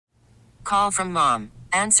call from mom.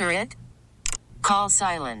 Answer it. Call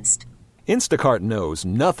silenced. Instacart knows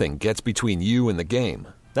nothing gets between you and the game.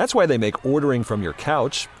 That's why they make ordering from your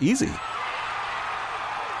couch easy.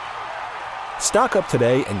 Stock up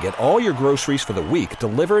today and get all your groceries for the week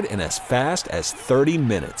delivered in as fast as 30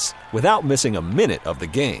 minutes without missing a minute of the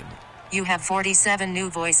game. You have 47 new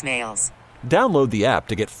voicemails. Download the app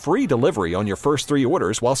to get free delivery on your first 3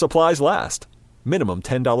 orders while supplies last. Minimum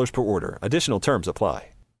 $10 per order. Additional terms apply.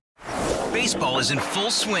 Baseball is in full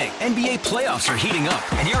swing. NBA playoffs are heating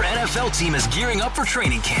up, and your NFL team is gearing up for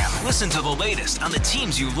training camp. Listen to the latest on the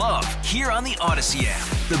teams you love here on the Odyssey app.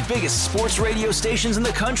 The biggest sports radio stations in the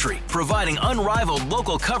country, providing unrivaled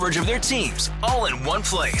local coverage of their teams, all in one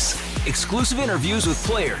place. Exclusive interviews with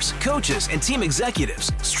players, coaches, and team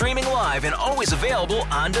executives, streaming live and always available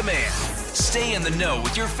on demand. Stay in the know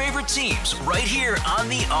with your favorite teams right here on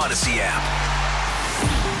the Odyssey app.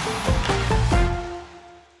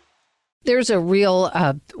 There's a real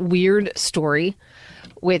weird story,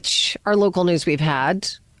 which our local news we've had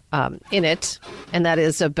in it, and that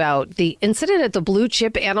is about the incident at the Blue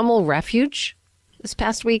Chip Animal Refuge this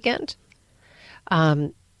past weekend.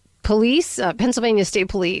 Pennsylvania State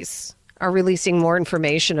Police are releasing more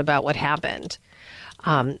information about what happened.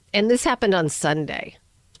 And this happened on Sunday.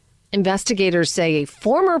 Investigators say a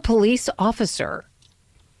former police officer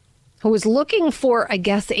who was looking for, I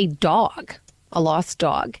guess, a dog, a lost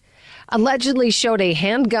dog, allegedly showed a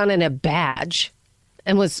handgun and a badge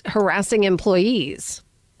and was harassing employees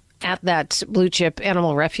at that Blue Chip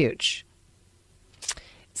Animal Refuge.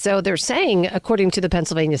 So they're saying, according to the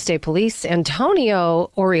Pennsylvania State Police,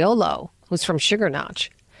 Antonio Oriolo, who's from Sugar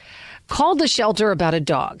Notch, called the shelter about a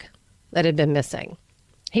dog that had been missing.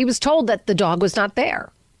 He was told that the dog was not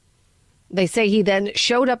there. They say he then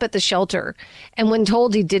showed up at the shelter and when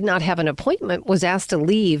told he did not have an appointment, was asked to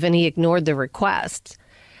leave and he ignored the request.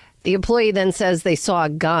 The employee then says they saw a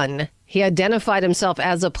gun. He identified himself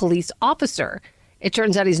as a police officer. It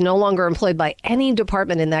turns out he's no longer employed by any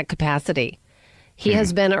department in that capacity. He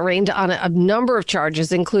has been arraigned on a number of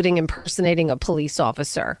charges, including impersonating a police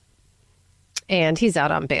officer. And he's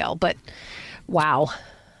out on bail. But wow.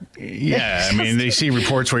 Yeah, I mean, they see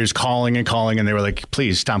reports where he's calling, and they were like,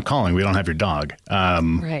 please stop calling. We don't have your dog.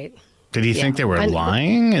 Right. Did he think they were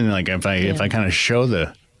lying? And like, if I kind of show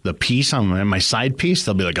the piece on my side piece,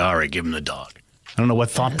 they'll be like, all right, give him the dog. I don't know what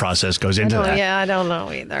thought process goes into that. Yeah, I don't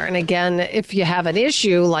know either. And again, if you have an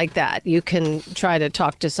issue like that, you can try to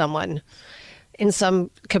talk to someone in some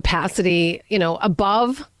capacity,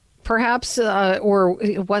 above perhaps, or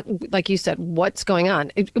what, like you said, what's going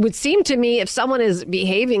on. It would seem to me if someone is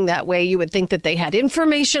behaving that way, you would think that they had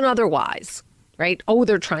information otherwise, right? Oh,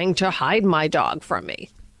 they're trying to hide my dog from me.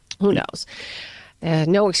 Who knows?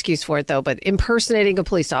 No excuse for it, though, but impersonating a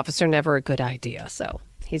police officer, never a good idea. So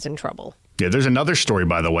he's in trouble. Yeah, there's another story,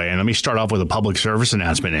 by the way, and let me start off with a public service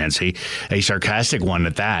announcement, Nancy, a sarcastic one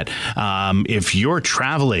at that. If you're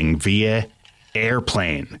traveling via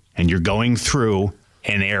airplane and you're going through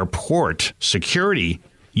an airport security,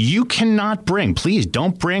 you cannot please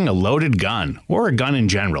don't bring a loaded gun or a gun in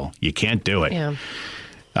general. You can't do it. Yeah.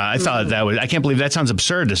 I thought I can't believe that sounds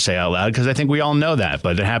absurd to say out loud because I think we all know that,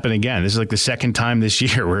 but it happened again. This is like the second time this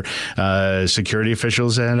year where security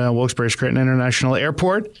officials at Wilkes-Barre-Scranton International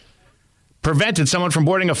Airport prevented someone from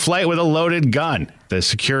boarding a flight with a loaded gun. The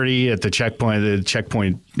security at the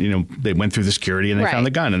checkpoint, they went through the security and they found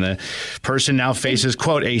the gun. And the person now faces,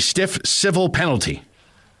 quote, a stiff civil penalty.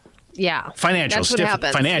 Yeah. Financial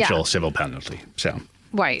civil penalty. So.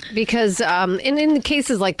 Right, because in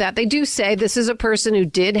cases like that, they do say this is a person who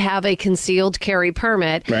did have a concealed carry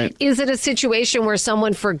permit. Right. Is it a situation where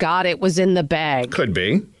someone forgot it was in the bag? Could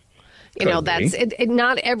be. That's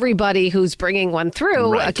not everybody who's bringing one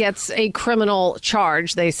through gets a criminal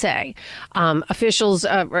charge, they say. Officials,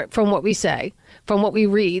 from what we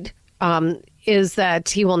read, is that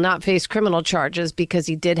he will not face criminal charges because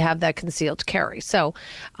he did have that concealed carry. So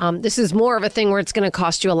this is more of a thing where it's going to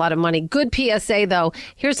cost you a lot of money. Good PSA, though.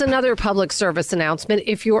 Here's another public service announcement.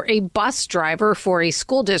 If you're a bus driver for a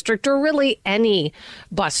school district or really any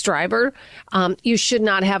bus driver, you should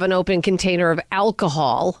not have an open container of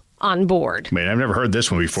alcohol on board. Wait, I've never heard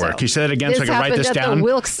this one before. Can you say that again so I can write this down? The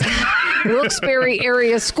Wilkes-Barre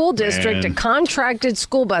area school district, a contracted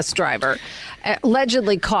school bus driver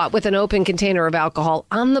allegedly caught with an open container of alcohol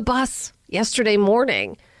on the bus yesterday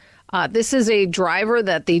morning. This is a driver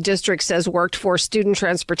that the district says worked for Student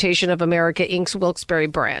Transportation of America, Inc.'s Wilkes-Barre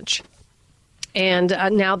branch. And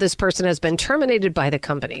now this person has been terminated by the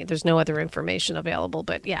company. There's no other information available.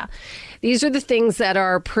 But yeah, these are the things that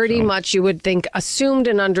are pretty much, you would think, assumed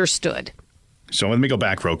and understood. So let me go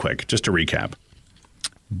back real quick, just to recap.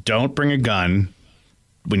 don't bring a gun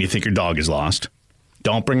when you think your dog is lost.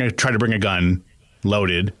 Don't try to bring a gun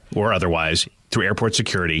loaded or otherwise through airport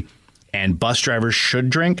security. And bus drivers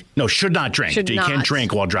should not drink. You can't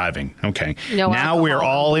drink while driving. Okay. Now we're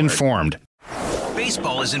all informed.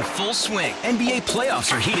 Baseball is in full swing. NBA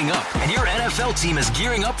playoffs are heating up, and your NFL team is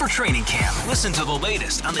gearing up for training camp. Listen to the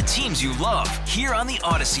latest on the teams you love here on the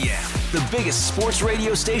Odyssey app. The biggest sports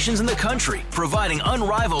radio stations in the country, providing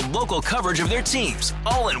unrivaled local coverage of their teams,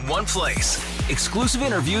 all in one place. Exclusive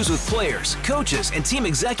interviews with players, coaches, and team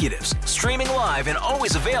executives, streaming live and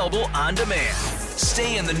always available on demand.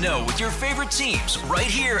 Stay in the know with your favorite teams right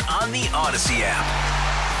here on the Odyssey app.